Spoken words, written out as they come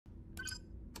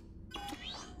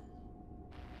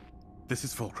This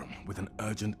is Fulcrum with an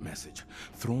urgent message.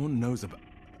 Thrawn knows about...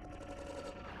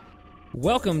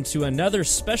 Welcome to another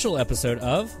special episode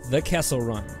of The Kessel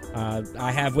Run.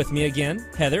 I have with me again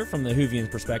Heather from the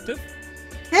Whovian Perspective.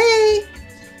 Hey!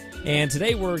 And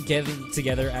today we're getting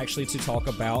together actually to talk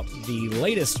about the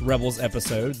latest Rebels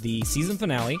episode, the season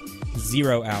finale,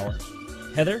 0 Hour.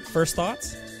 Heather, first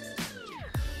thoughts?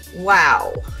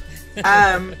 Wow.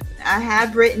 I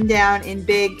have written down in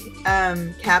big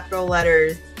capital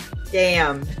letters,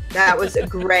 damn, that was a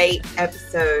great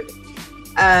episode.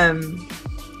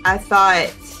 I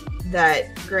thought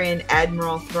that Grand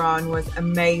Admiral Thrawn was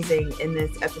amazing in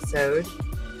this episode.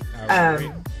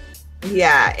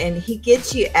 Yeah, and he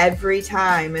gets you every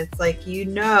time. It's like,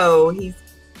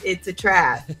 it's a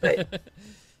trap. But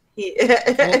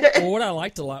well, what I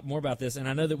liked a lot more about this, and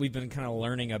I know that we've been kind of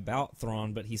learning about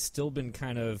Thrawn, but he's still been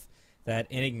kind of that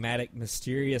enigmatic,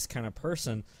 mysterious kind of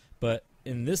person. But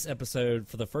in this episode,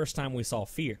 for the first time, we saw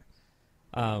fear.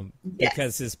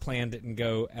 Because his plan didn't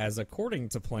go as according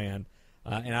to plan.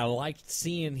 And I liked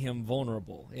seeing him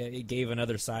vulnerable. It gave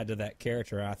another side to that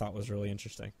character I thought was really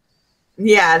interesting.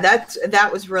 Yeah, that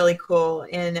was really cool.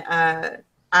 And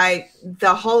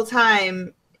the whole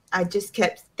time I just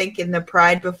kept thinking the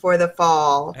pride before the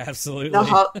fall. Absolutely.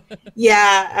 The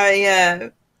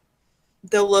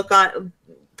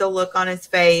look on his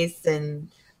face and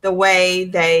the way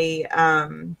they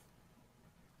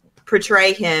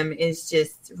portray him is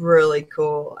just really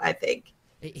cool, I think.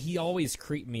 He always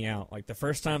creeped me out. Like the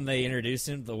first time they introduced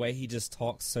him, the way he just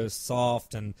talks so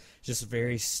soft and just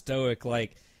very stoic.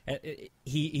 Like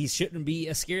he shouldn't be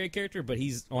a scary character, but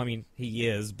he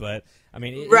is. But I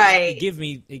mean, it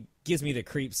gives me the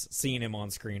creeps seeing him on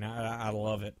screen. I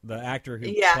love it. The actor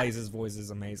who plays his voice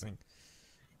is amazing.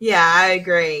 Yeah, I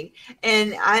agree,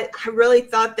 and I really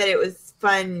thought that it was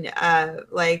fun.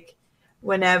 Like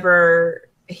whenever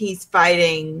he's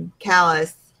fighting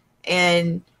Callus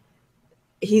and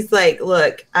he's like,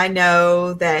 look, I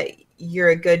know that you're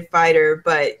a good fighter,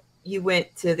 but you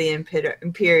went to the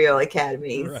Imperial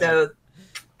Academy. Right. So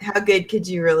how good could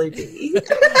you really be?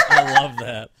 I love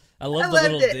that. I love the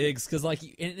little digs because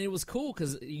and it was cool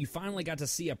because you finally got to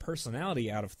see a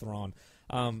personality out of Thrawn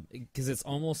because it's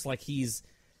almost like he's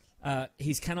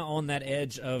kind of on that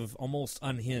edge of almost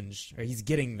unhinged, or he's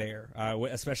getting there,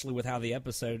 especially with how the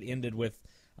episode ended with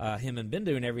him and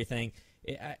Bendu and everything.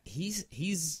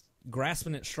 He's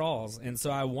grasping at straws, and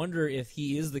so I wonder if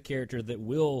he is the character that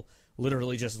will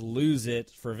literally just lose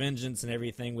it for vengeance and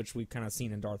everything, which we've kind of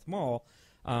seen in Darth Maul,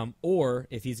 or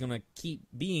if he's going to keep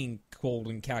being cold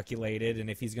and calculated, and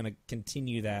if he's going to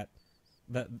continue the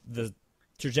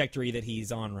trajectory that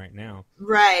he's on right now.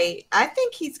 Right. I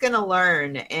think he's going to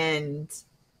learn and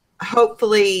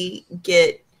hopefully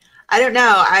get. I don't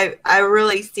know. I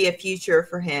really see a future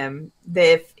for him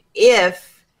that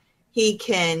if he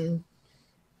can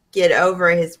get over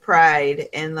his pride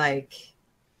and I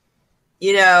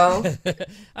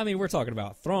mean, we're talking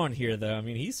about Thrawn here, though. I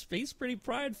mean, he's pretty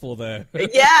prideful, though.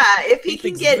 Yeah, if he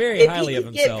can get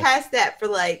past that for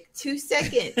 2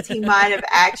 seconds, he might have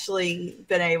actually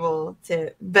been able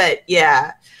to. But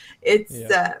yeah, it's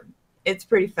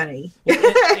pretty funny.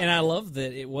 Well, and I love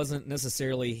that it wasn't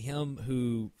necessarily him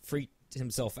who freaked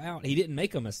himself out. He didn't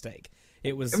make a mistake.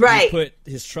 It was he put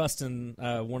his trust in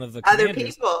one of the other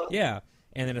commanders. people. Yeah.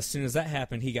 And then as soon as that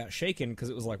happened, he got shaken because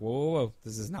it was like, whoa,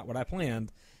 this is not what I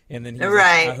planned. And then he was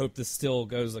like, I hope this still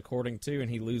goes according to, and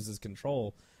he loses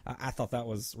control. I thought that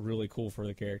was really cool for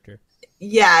the character.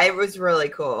 Yeah, it was really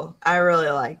cool. I really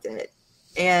liked it.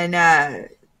 And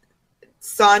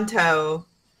Santo.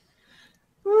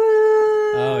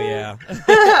 Oh,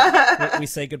 yeah. we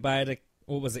say goodbye to,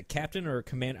 what was it, Captain or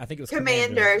Commander? I think it was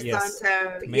Commander yes.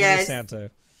 Santo. Commander Santo.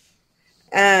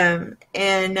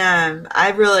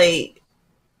 I really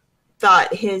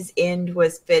thought his end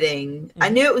was fitting. I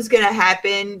knew it was going to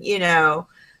happen.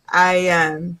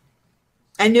 I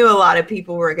knew a lot of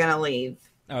people were going to leave.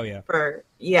 Oh yeah.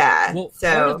 Well,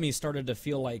 part of me started to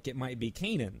feel like it might be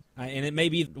Kanan, and it may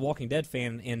be the Walking Dead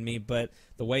fan in me, but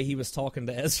the way he was talking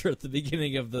to Ezra at the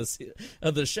beginning of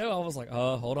the show, I was like,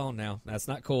 oh, hold on now, that's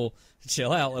not cool.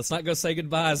 Chill out. Let's not go say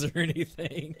goodbyes or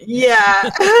anything. Yeah.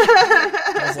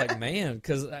 I was like, man,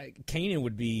 because Kanan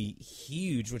would be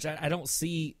huge, which I don't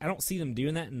see them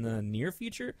doing that in the near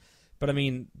future. But I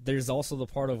mean, there's also the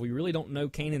part of we really don't know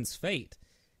Kanan's fate.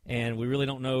 And we really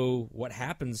don't know what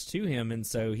happens to him, and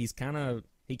so he can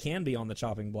be on the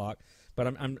chopping block. But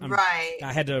I'm right.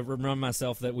 I had to remind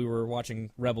myself that we were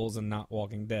watching Rebels and not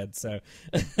Walking Dead, so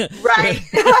right.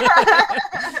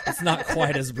 It's not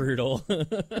quite as brutal.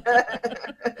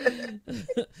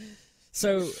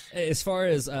 So, as far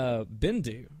as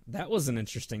Bendu, that was an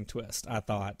interesting twist, I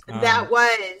thought. That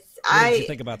was. What did you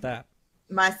think about that?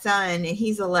 My son,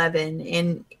 he's 11,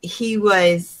 and he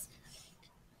was,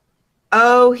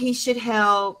 oh, he should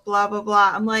help, blah, blah,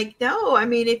 blah. I'm like, no, I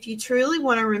mean, if you truly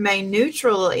want to remain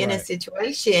neutral in a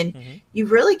situation, you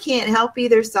really can't help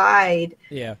either side.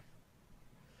 Yeah.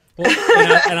 Well,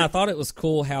 and I thought it was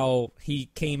cool how he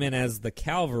came in as the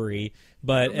cavalry,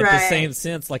 but at the same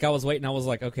sense, like I was waiting, I was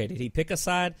like, okay, did he pick a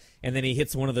side? And then he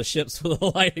hits one of the ships with a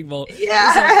lightning bolt.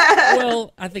 Yeah. Like,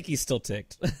 well, I think he's still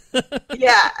ticked.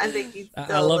 Yeah, I think he's still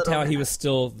I loved how mad. He was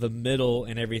still the middle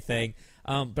and everything.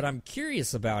 But I'm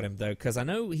curious about him though, because I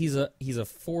know he's a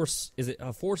force. Is it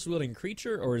a force wielding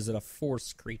creature or is it a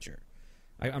force creature?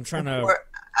 I'm trying to.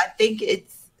 I think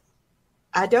it's.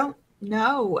 I don't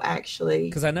know actually,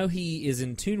 because I know he is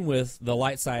in tune with the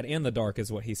light side and the dark,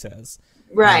 is what he says.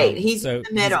 Right, he's in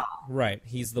the middle.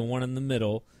 He's the one in the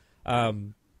middle. I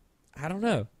don't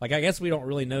know. Like, I guess we don't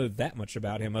really know that much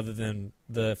about him other than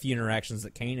the few interactions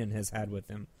that Kanan has had with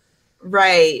him.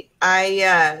 Right.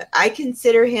 I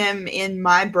consider him in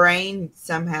my brain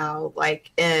somehow like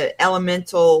an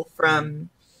elemental from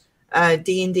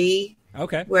D&D.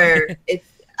 Okay. Where it's,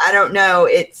 I don't know,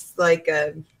 it's like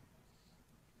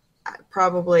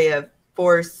probably a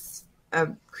force, a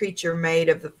creature made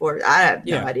of the force. I have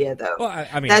no idea though. Well,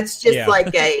 I mean, that's just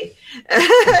like a.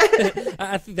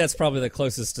 I think that's probably the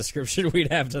closest description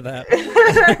we'd have to that.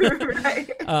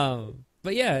 Right.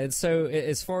 But yeah, and so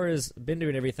as far as Bendu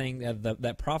and everything,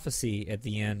 that prophecy at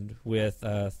the end with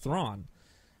Thrawn,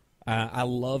 I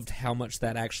loved how much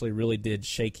that actually really did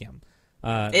shake him.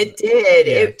 It did.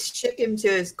 Yeah. It shook him to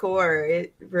his core.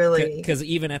 It really. Because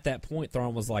even at that point,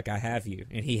 Thrawn was like, "I have you,"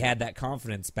 and he had that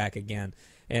confidence back again.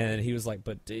 And he was like,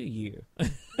 "But do you?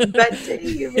 But do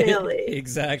you really?"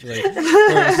 Exactly. Or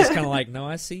it's just kind of like, "No,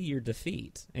 I see your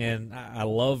defeat," and I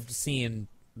loved seeing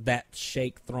that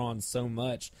shake Thrawn so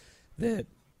much that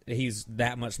he's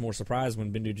that much more surprised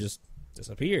when Bendu just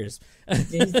disappears.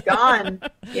 He's gone.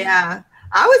 Yeah.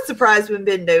 I was surprised when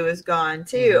Bendu was gone,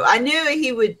 too. I knew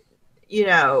he would,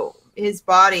 his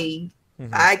body,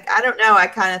 I don't know. I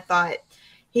kind of thought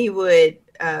he would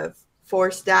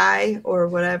force die or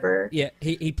whatever. Yeah,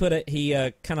 he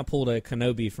kind of pulled a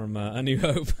Kenobi from A New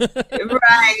Hope.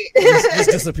 Right. just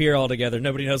disappear altogether.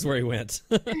 Nobody knows where he went.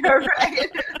 Right.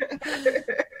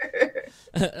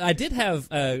 I did have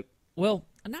well,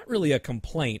 not really a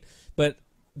complaint, but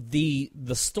the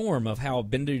storm of how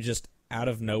Bendu just out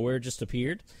of nowhere just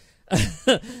appeared.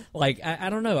 Like, I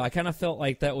don't know. I kind of felt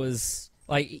like that was,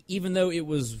 like, even though it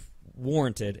was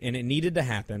warranted and it needed to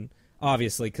happen,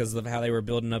 obviously, because of how they were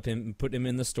building up him and putting him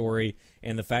in the story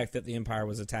and the fact that the Empire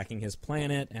was attacking his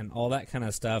planet and all that kind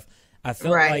of stuff, I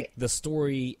felt like the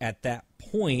story at that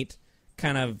point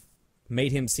kind of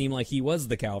made him seem like he was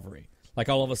the cavalry. Like,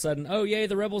 all of a sudden, oh, yay,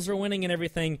 the rebels are winning and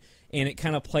everything, and it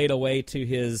kind of played away to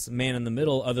his man in the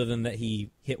middle, other than that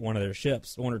he hit one or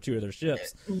two of their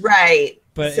ships. Right.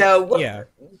 But so, yeah.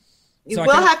 So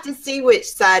we'll have to see which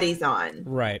side he's on.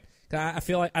 Right. I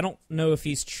feel like I don't know if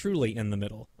he's truly in the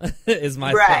middle, is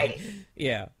my thing.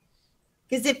 Yeah.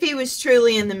 Because if he was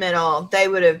truly in the middle, they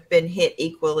would have been hit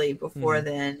equally before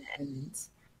then. And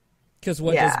because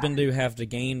what does Bendu have to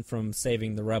gain from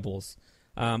saving the rebels?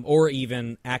 Or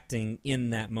even acting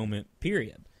in that moment,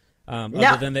 period.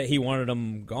 Other than that he wanted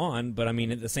them gone, but I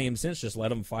mean, in the same sense, just let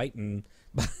them fight and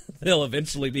they'll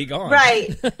eventually be gone.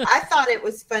 Right. I thought it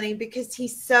was funny because he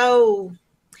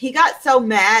got so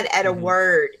mad at a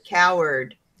word,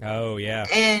 coward. Oh, yeah.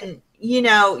 And,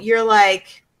 you're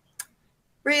like,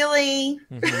 really?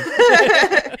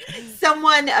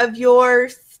 Someone of your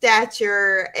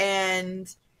stature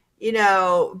and,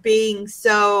 being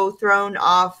so thrown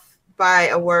off by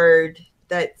a word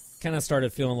that's kind of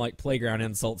started feeling like playground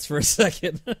insults for a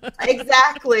second.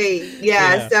 Exactly.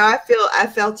 Yeah. So I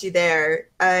felt you there.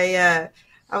 I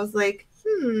was like,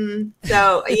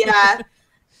 So yeah.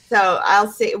 So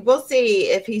we'll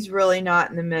see if he's really not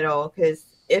in the middle, because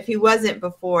if he wasn't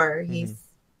before, he's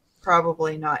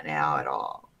probably not now at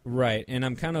all. Right. And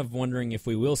I'm kind of wondering if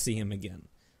we will see him again,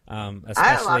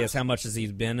 especially as how much as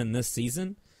he's been in this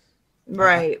season.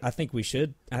 Right. I think we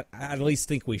should. I at least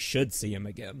think we should see him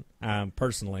again,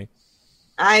 personally.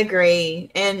 I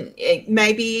agree. And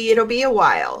maybe it'll be a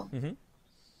while.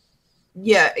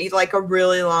 Yeah, like a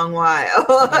really long while.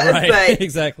 Right, but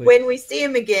exactly. When we see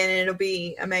him again, it'll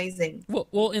be amazing.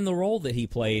 Well, in the role that he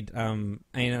played, and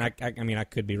I mean, I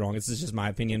could be wrong. This is just my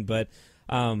opinion, but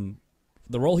the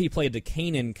role he played to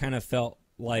Kanan kind of felt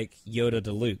like Yoda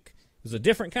to Luke. was a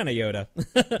different kind of Yoda,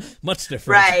 much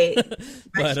different, right?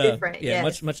 But Much different, yeah,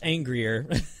 yes. much angrier.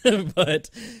 but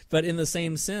in the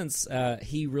same sense,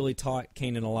 he really taught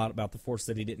Kanan a lot about the Force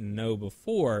that he didn't know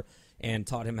before, and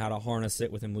taught him how to harness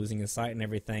it with him losing his sight and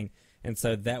everything. And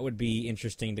so that would be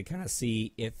interesting to kind of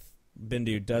see if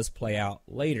Bendu does play out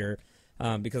later.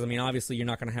 Because, I mean, obviously you're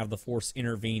not going to have the Force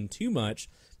intervene too much,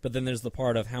 but then there's the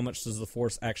part of how much does the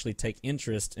Force actually take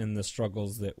interest in the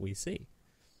struggles that we see.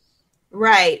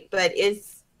 Right, but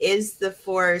is the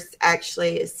Force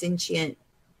actually a sentient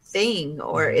thing,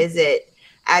 or is it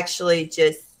actually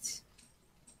just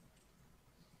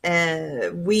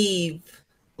weave?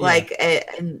 Yeah. Like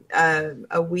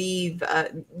a weave?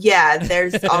 Yeah,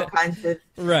 there's all kinds of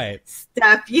Right.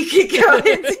 stuff you could go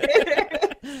into.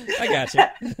 I got you.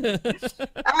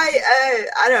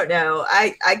 I don't know.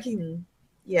 I can,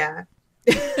 yeah.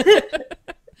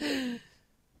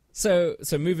 So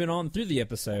moving on through the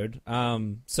episode,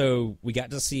 so we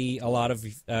got to see a lot of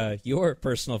your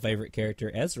personal favorite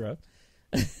character, Ezra.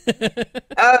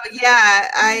 Oh yeah,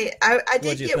 I did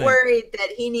What'd you get think? worried that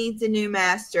he needs a new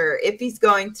master if he's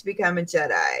going to become a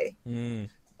Jedi. Mm.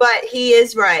 But he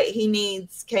is right. He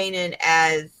needs Kanan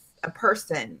as a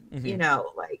person, Mhm. you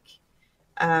know, like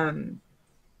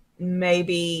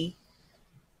maybe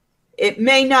it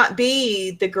may not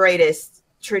be the greatest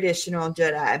traditional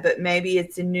Jedi, but maybe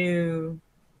it's a new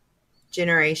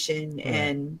generation, Right.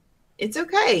 and it's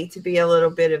okay to be a little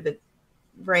bit of a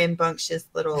rambunctious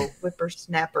little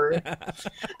whippersnapper.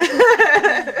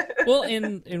 Well,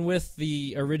 and with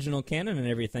the original canon and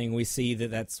everything, we see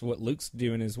that that's what Luke's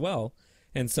doing as well.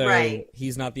 And so Right.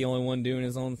 he's not the only one doing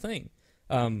his own thing.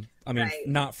 I mean, Right.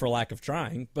 not for lack of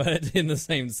trying, but in the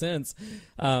same sense.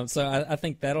 So I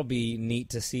think that'll be neat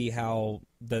to see how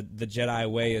the Jedi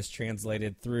way is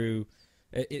translated through,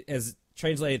 as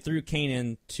translated through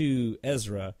Kanan to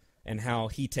Ezra, and how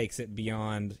he takes it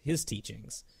beyond his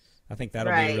teachings. I think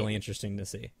that'll be Right. really interesting to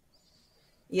see.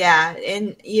 Yeah,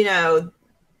 and you know,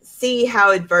 see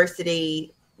how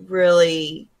adversity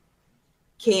really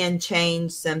can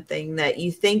change something that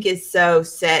you think is so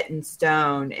set in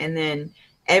stone, and then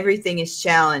everything is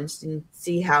challenged, and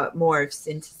see how it morphs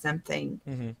into something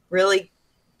really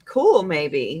cool.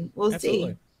 Maybe we'll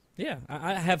Absolutely. see. Yeah,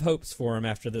 I have hopes for him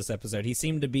after this episode. He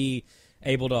seemed to be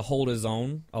able to hold his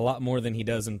own a lot more than he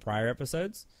does in prior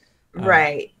episodes.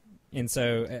 Right. And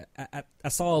so I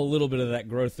saw a little bit of that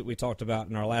growth that we talked about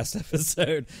in our last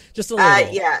episode. Just a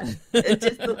little. Yeah.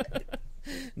 Just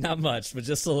Not much, but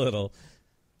just a little.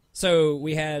 So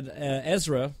we had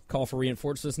Ezra call for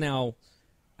reinforcements. Now,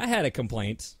 I had a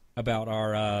complaint about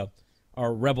our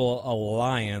Rebel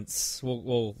Alliance.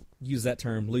 We'll use that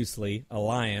term loosely,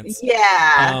 alliance.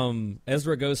 yeah.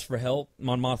 Ezra goes for help.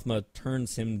 Mon Mothma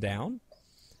turns him down,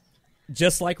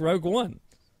 just like Rogue One.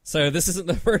 So this isn't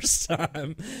the first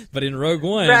time, but in Rogue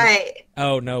One, Right.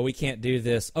 oh no, we can't do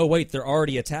this. Oh wait, they're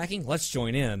already attacking? Let's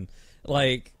join in.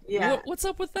 Like, Yeah. what's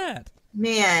up with that?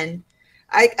 Man,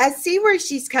 I see where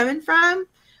she's coming from,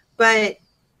 but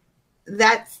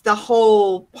that's the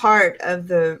whole part of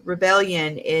the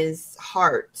rebellion is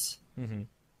heart,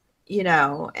 you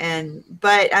know,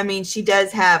 but I mean, she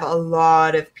does have a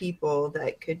lot of people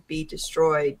that could be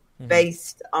destroyed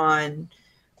based on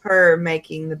her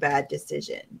making the bad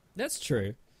decision. That's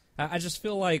true. I just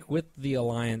feel like with the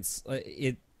alliance,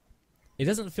 it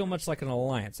doesn't feel much like an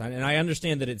alliance, and I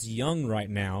understand that it's young right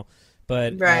now,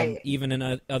 but Right. even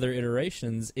in other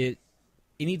iterations,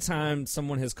 anytime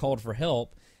someone has called for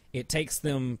help, it takes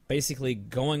them basically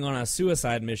going on a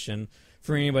suicide mission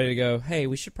for anybody to go, hey,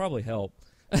 we should probably help.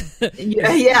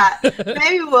 Yeah.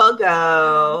 Maybe we'll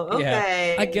go.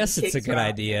 Okay. Yeah, I guess it's a Kicks good rock.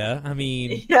 idea. I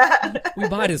mean, Yeah. we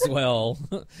might as well.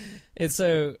 And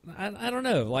so, I don't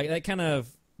know, like that kind of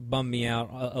bummed me out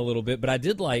a little bit, but I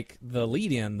did like the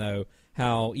lead-in, though,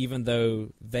 how even though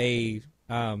they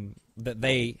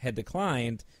had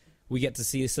declined, we get to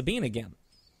see Sabine again.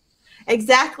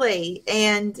 Exactly.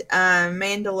 And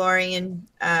Mandalorian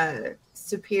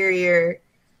superior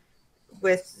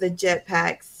with the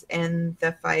jetpacks and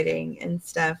the fighting and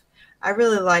stuff. I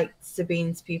really liked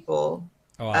Sabine's people.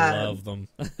 Oh, I love them.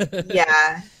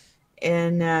 Yeah.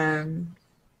 And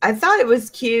I thought it was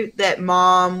cute that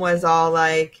Mom was all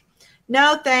like,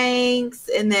 no thanks.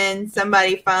 And then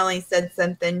somebody finally said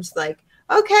something. She's like,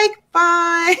 okay,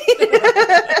 fine.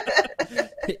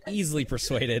 Easily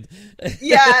persuaded.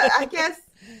 Yeah, I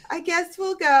guess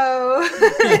we'll go.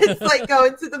 It's like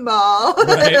going to the mall.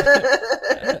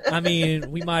 Right. I mean,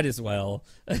 we might as well.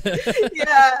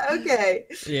 Yeah, okay.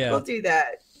 Yeah. We'll do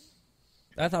that.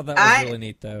 I thought that was really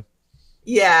neat, though.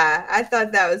 Yeah, I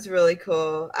thought that was really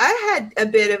cool. I had a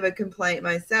bit of a complaint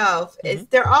myself. Is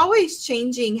they're always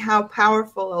changing how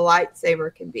powerful a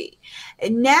lightsaber can be.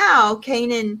 And now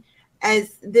Kanan,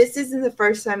 as this isn't the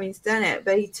first time he's done it,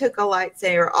 but he took a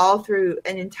lightsaber all through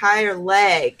an entire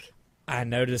leg. I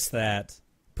noticed that.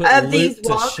 Put Of Luke these to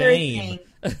walker shame.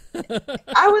 things.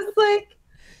 I was like,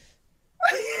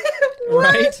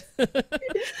 what?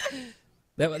 Right?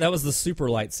 That was the super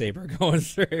lightsaber going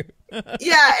through.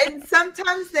 Yeah, and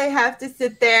sometimes they have to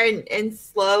sit there and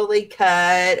slowly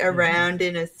cut around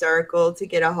in a circle to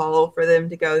get a hole for them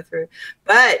to go through.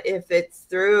 But if it's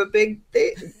through a big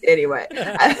thing, anyway,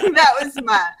 that was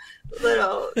my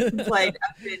little complaint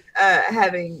I've been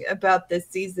having about this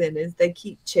season is they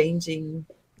keep changing.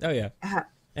 Oh, yeah.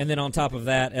 And then on top of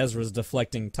that, Ezra's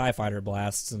deflecting TIE fighter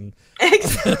blasts and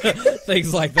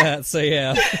things like that. So,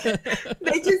 yeah.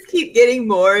 They just keep getting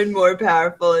more and more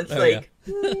powerful. It's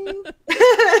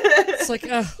it's like,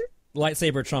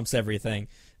 lightsaber trumps everything.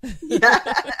 Yeah.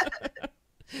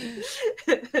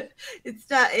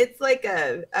 It's like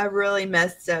a really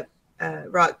messed up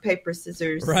rock, paper,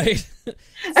 scissors. Right.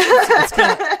 It's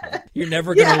kinda, you're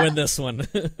never going to win this one.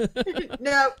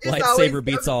 No. Lightsaber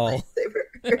beats all.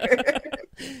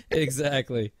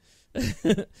 Exactly.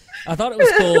 I thought it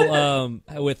was cool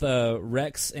with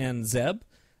Rex and Zeb,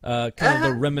 kind of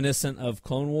the reminiscent of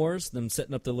Clone Wars, them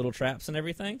setting up the little traps and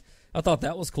everything. I thought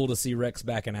that was cool to see Rex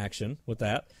back in action with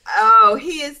that. Oh,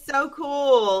 he is so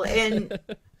cool. And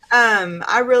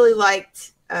I really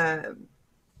liked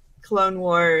Clone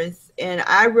Wars, and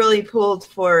I really pulled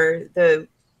for the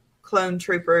clone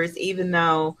troopers, even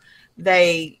though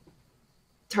they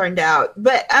turned out.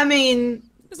 But, I mean...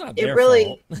 It's not their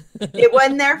fault. It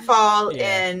wasn't their fault,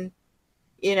 yeah. and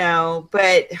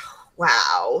but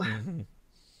wow. Mm-hmm.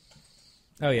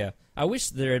 Oh yeah, I wish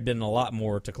there had been a lot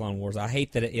more to Clone Wars. I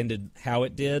hate that it ended how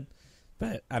it did,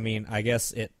 but I mean, I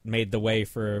guess it made the way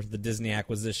for the Disney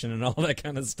acquisition and all that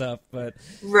kind of stuff. But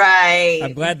right,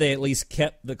 I'm glad they at least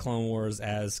kept the Clone Wars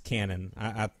as canon. I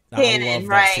love right.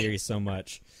 that series so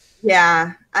much.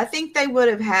 Yeah, I think they would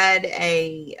have had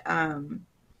a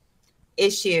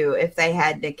issue if they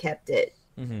had to kept it,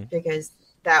 because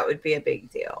that would be a big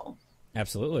deal.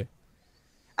 Absolutely.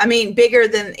 I mean, bigger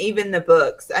than even the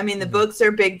books. I mean, the books are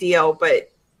a big deal, but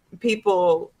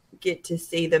people get to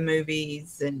see the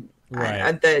movies and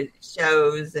the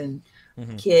shows and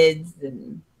kids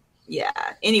and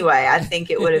anyway, I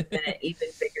think it would have been an even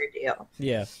bigger deal.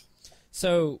 Yeah.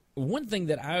 So one thing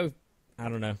that I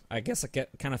don't know, I guess I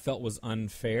kind of felt was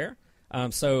unfair.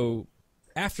 So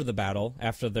after the battle,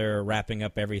 after they're wrapping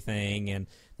up everything, and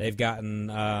they've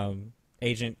gotten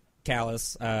Agent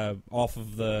Callus off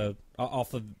of the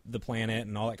planet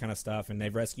and all that kind of stuff, and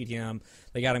they've rescued him.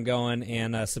 They got him going,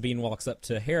 and Sabine walks up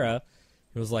to Hera.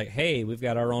 It was like, "Hey, we've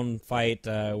got our own fight.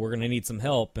 We're gonna need some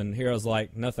help." And Hera's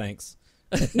like, "No thanks."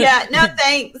 Yeah, no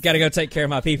thanks. Got to go take care of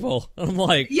my people. I'm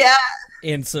like, yeah.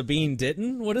 And Sabine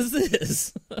didn't. What is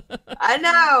this? I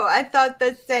know. I thought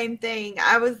the same thing.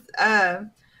 I was.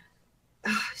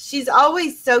 She's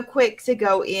always so quick to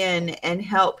go in and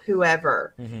help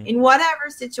whoever in whatever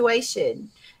situation.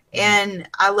 And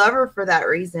I love her for that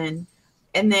reason.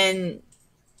 And then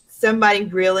somebody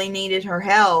really needed her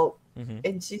help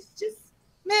and she's just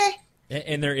meh.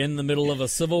 And they're in the middle of a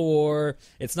civil war.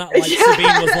 It's not like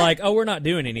Sabine was like, "Oh, we're not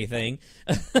doing anything."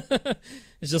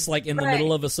 It's just like in the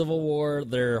middle of a civil war,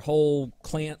 their whole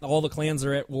clan, all the clans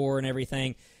are at war and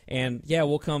everything. And yeah,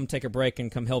 we'll come take a break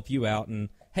and come help you out. And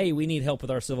hey, we need help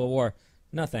with our civil war.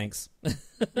 No, thanks.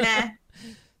 Nah.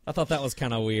 I thought that was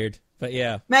kind of weird, but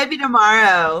yeah. Maybe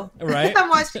tomorrow. Right? I'm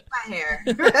washing my hair.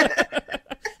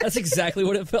 That's exactly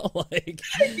what it felt like.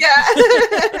 Yeah.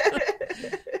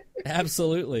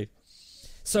 Absolutely.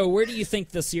 So where do you think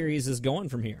the series is going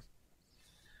from here?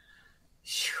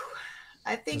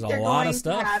 I think There's they're a lot going of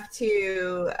stuff. to have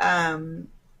to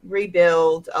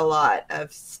rebuild a lot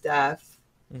of stuff.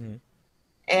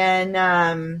 And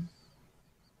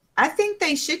I think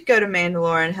they should go to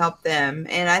Mandalore and help them.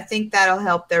 And I think that'll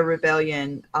help their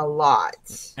rebellion a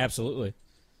lot. Absolutely.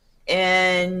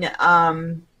 And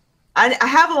I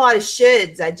have a lot of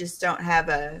shoulds. I just don't have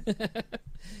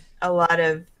a lot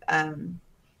of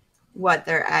what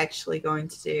they're actually going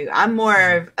to do. I'm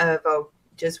more of a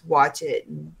just watch it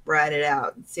and write it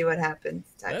out and see what happens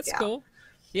type That's gal. cool.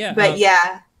 Yeah. But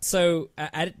yeah. So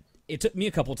it took me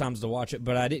a couple times to watch it,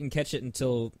 but I didn't catch it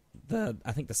until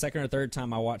I think the second or third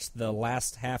time I watched the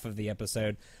last half of the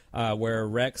episode where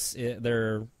Rex,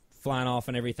 they're flying off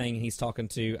and everything, and he's talking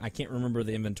to, I can't remember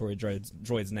the inventory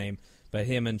droid's name, but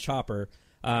him and Chopper,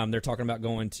 they're talking about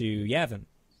going to Yavin.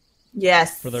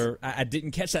 Yes. I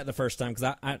didn't catch that the first time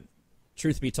because I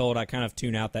truth be told, I kind of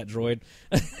tune out that droid.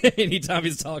 Anytime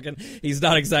he's talking, he's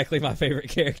not exactly my favorite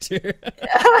character.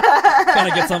 Kind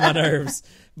of gets on my nerves.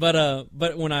 But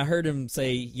when I heard him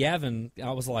say Yavin,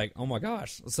 I was like, oh my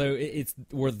gosh. So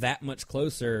we're that much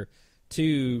closer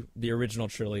to the original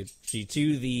trilogy,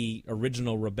 to the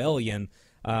original Rebellion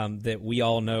that we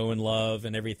all know and love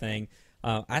and everything.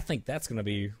 I think that's going to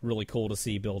be really cool to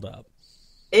see build up.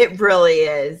 It really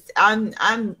is.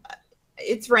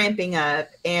 It's ramping up,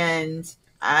 and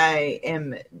I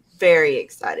am very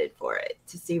excited for it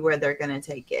to see where they're going to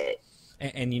take it.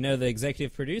 And the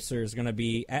executive producer is going to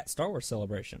be at Star Wars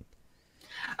Celebration.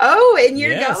 Oh, and you're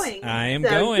yes, going. I am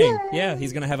going. Yay. Yeah,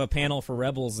 he's going to have a panel for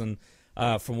Rebels, and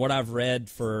from what I've read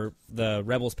for the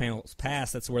Rebels panels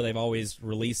past, that's where they've always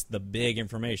released the big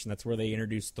information. That's where they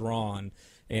introduced Thrawn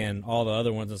and all the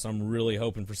other ones, and so I'm really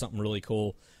hoping for something really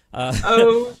cool.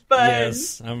 Fun.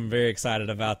 Yes, I'm very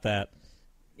excited about that.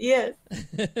 Yes.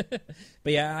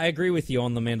 But yeah, I agree with you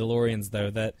on the Mandalorians, though,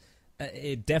 that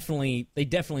they definitely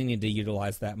need to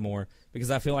utilize that more, because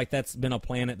I feel like that's been a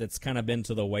planet that's kind of been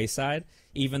to the wayside.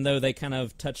 Even though they kind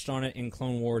of touched on it in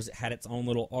Clone Wars, it had its own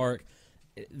little arc.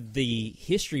 The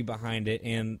history behind it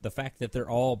and the fact that they're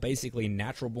all basically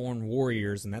natural-born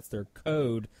warriors, and that's their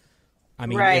code. I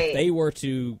mean, right. If they were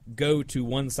to go to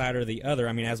one side or the other,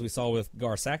 I mean, as we saw with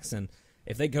Gar Saxon,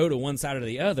 if they go to one side or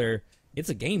the other, it's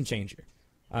a game changer.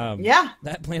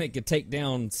 That planet could take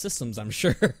down systems, I'm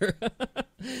sure.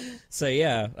 So,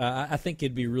 yeah, I think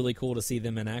it'd be really cool to see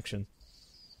them in action.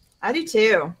 I do,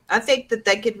 too. I think that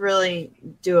they could really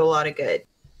do a lot of good.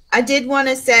 I did want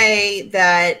to say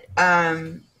that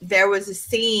there was a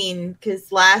scene,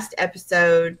 because last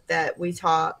episode that we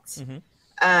talked, mm-hmm.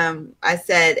 I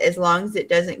said, as long as it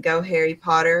doesn't go Harry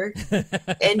Potter.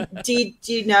 And do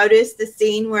you notice the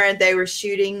scene where they were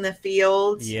shooting the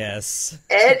field? Yes.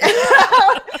 And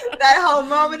that whole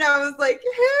moment, I was like,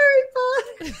 Harry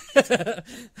Potter.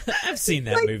 I've seen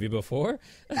that movie before.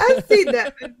 I've seen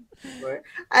that movie before.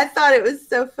 I thought it was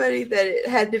so funny that it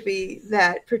had to be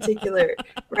that particular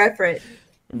reference.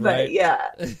 Right. But yeah.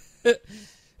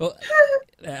 Well,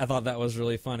 I thought that was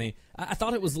really funny. I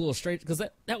thought it was a little strange, because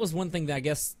that was one thing that I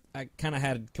guess I kind of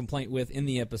had a complaint with in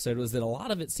the episode, was that a lot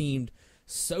of it seemed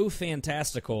so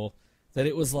fantastical that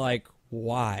it was like,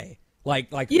 why?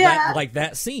 Like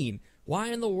that scene. Why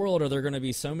in the world are there going to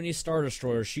be so many Star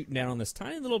Destroyers shooting down on this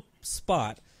tiny little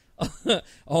spot,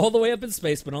 all the way up in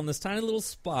space, but on this tiny little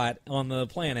spot on the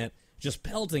planet, just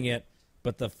pelting it,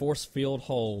 but the force field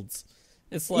holds?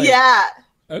 It's like, yeah.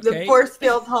 Okay. The force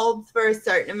field holds for a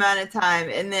certain amount of time,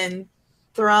 and then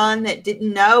Thrawn, that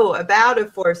didn't know about a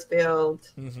force field,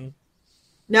 mm-hmm.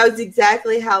 knows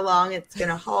exactly how long it's going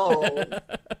to hold.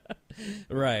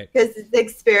 Right. Because it's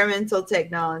experimental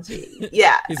technology.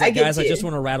 Yeah. He's like, guys, I just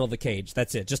want to rattle the cage.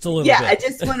 That's it. Just a little bit. Yeah, I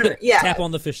just want to, tap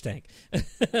on the fish tank.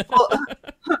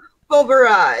 Full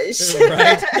barrage.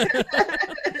 Right.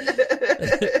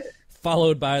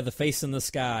 Followed by the face in the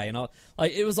sky and all.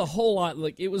 Like, it was a whole lot.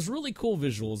 Like, it was really cool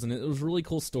visuals, and it was a really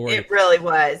cool story. It really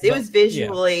was. It was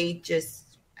visually just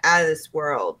out of this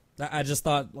world. I just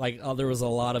thought, like, there was a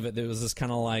lot of it that was just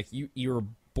kind of like, you were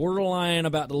borderline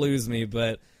about to lose me,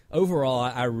 but overall,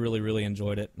 I really, really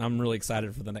enjoyed it. And I'm really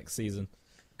excited for the next season.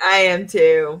 I am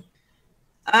too.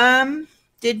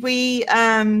 Did we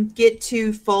get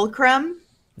to Fulcrum?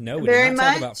 No, we did not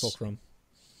talk about Fulcrum.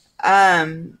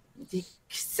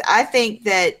 I think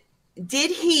that,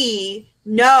 did he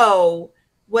know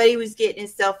what he was getting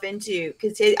himself into?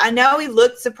 Because I know he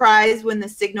looked surprised when the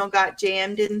signal got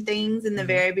jammed and things in the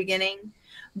very beginning,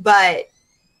 but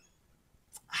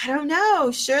I don't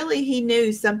know. Surely he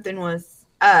knew something was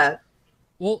up.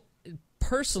 Well,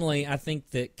 personally, I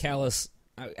think that Callus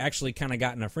actually kind of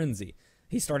got in a frenzy.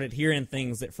 He started hearing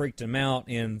things that freaked him out,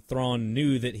 and Thrawn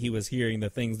knew that he was hearing the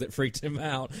things that freaked him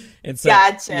out. And so,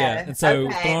 gotcha. Yeah, and so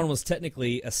okay. Thrawn was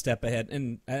technically a step ahead,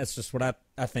 and that's just what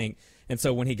I think. And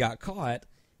so when he got caught,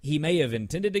 he may have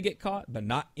intended to get caught, but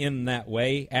not in that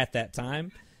way at that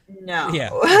time. No. Yeah,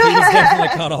 he was definitely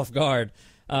caught off guard.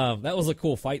 That was a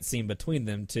cool fight scene between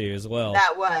them two as well.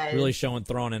 That was. Really showing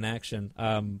Thrawn in action.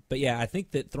 But yeah, I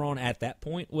think that Thrawn at that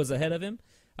point was ahead of him,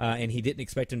 and he didn't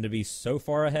expect him to be so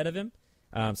far ahead of him.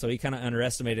 So he kind of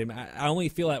underestimated him. I only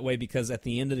feel that way because at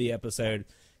the end of the episode,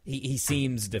 he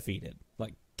seems defeated.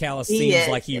 Like, Callus seems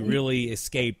like he really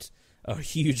escaped a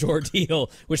huge ordeal,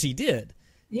 which he did.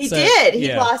 He did.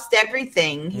 He lost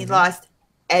everything. He lost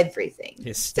everything.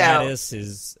 His status,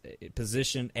 his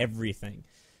position, everything.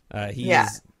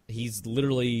 He's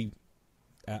literally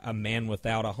a man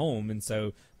without a home, and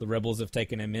so the rebels have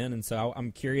taken him in. And so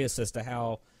I'm curious as to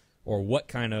how or what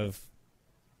kind of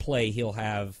play he'll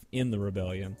have in the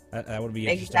rebellion. That would be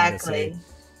interesting to see.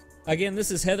 Again, this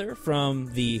is Heather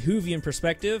from the Whovian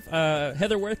Perspective.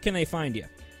 Heather, where can they find you?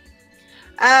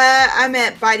 I'm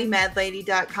at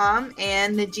BodyMadLady.com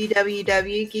and the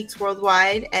GWW Geeks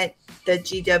Worldwide at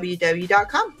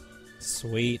thegww.com.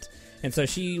 Sweet. And so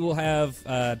she will have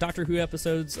Doctor Who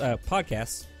episodes,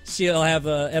 podcasts. She'll have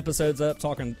episodes up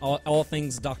talking all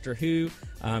things Doctor Who.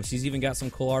 She's even got some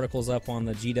cool articles up on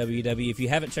the GWW. If you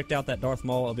haven't checked out that Darth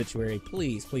Maul obituary,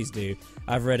 please do.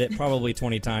 I've read it probably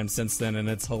 20 times since then, and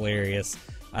it's hilarious.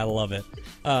 I love it.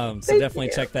 So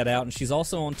definitely check that out. And she's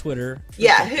also on Twitter.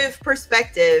 Yeah, Whov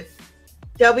Perspective.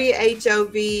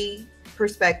 WHOV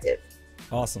Perspective.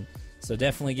 Awesome. So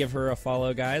definitely give her a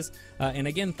follow, guys. And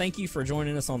again, thank you for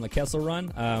joining us on the Kessel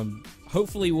Run.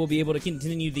 Hopefully we'll be able to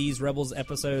continue these Rebels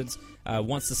episodes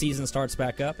once the season starts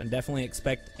back up, and definitely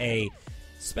expect a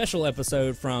special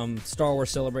episode from Star Wars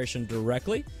Celebration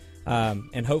directly.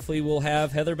 And hopefully we'll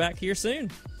have Heather back here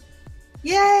soon.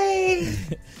 Yay!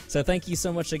 So thank you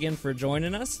so much again for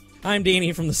joining us. I'm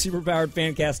Danny from the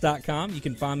SuperPoweredFancast.com. You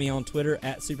can find me on Twitter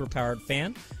at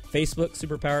SuperPoweredFan, Facebook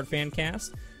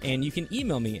SuperPoweredFancast, and you can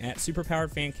email me at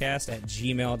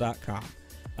superpoweredfancast@gmail.com.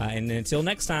 And until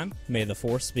next time, may the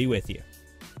Force be with you.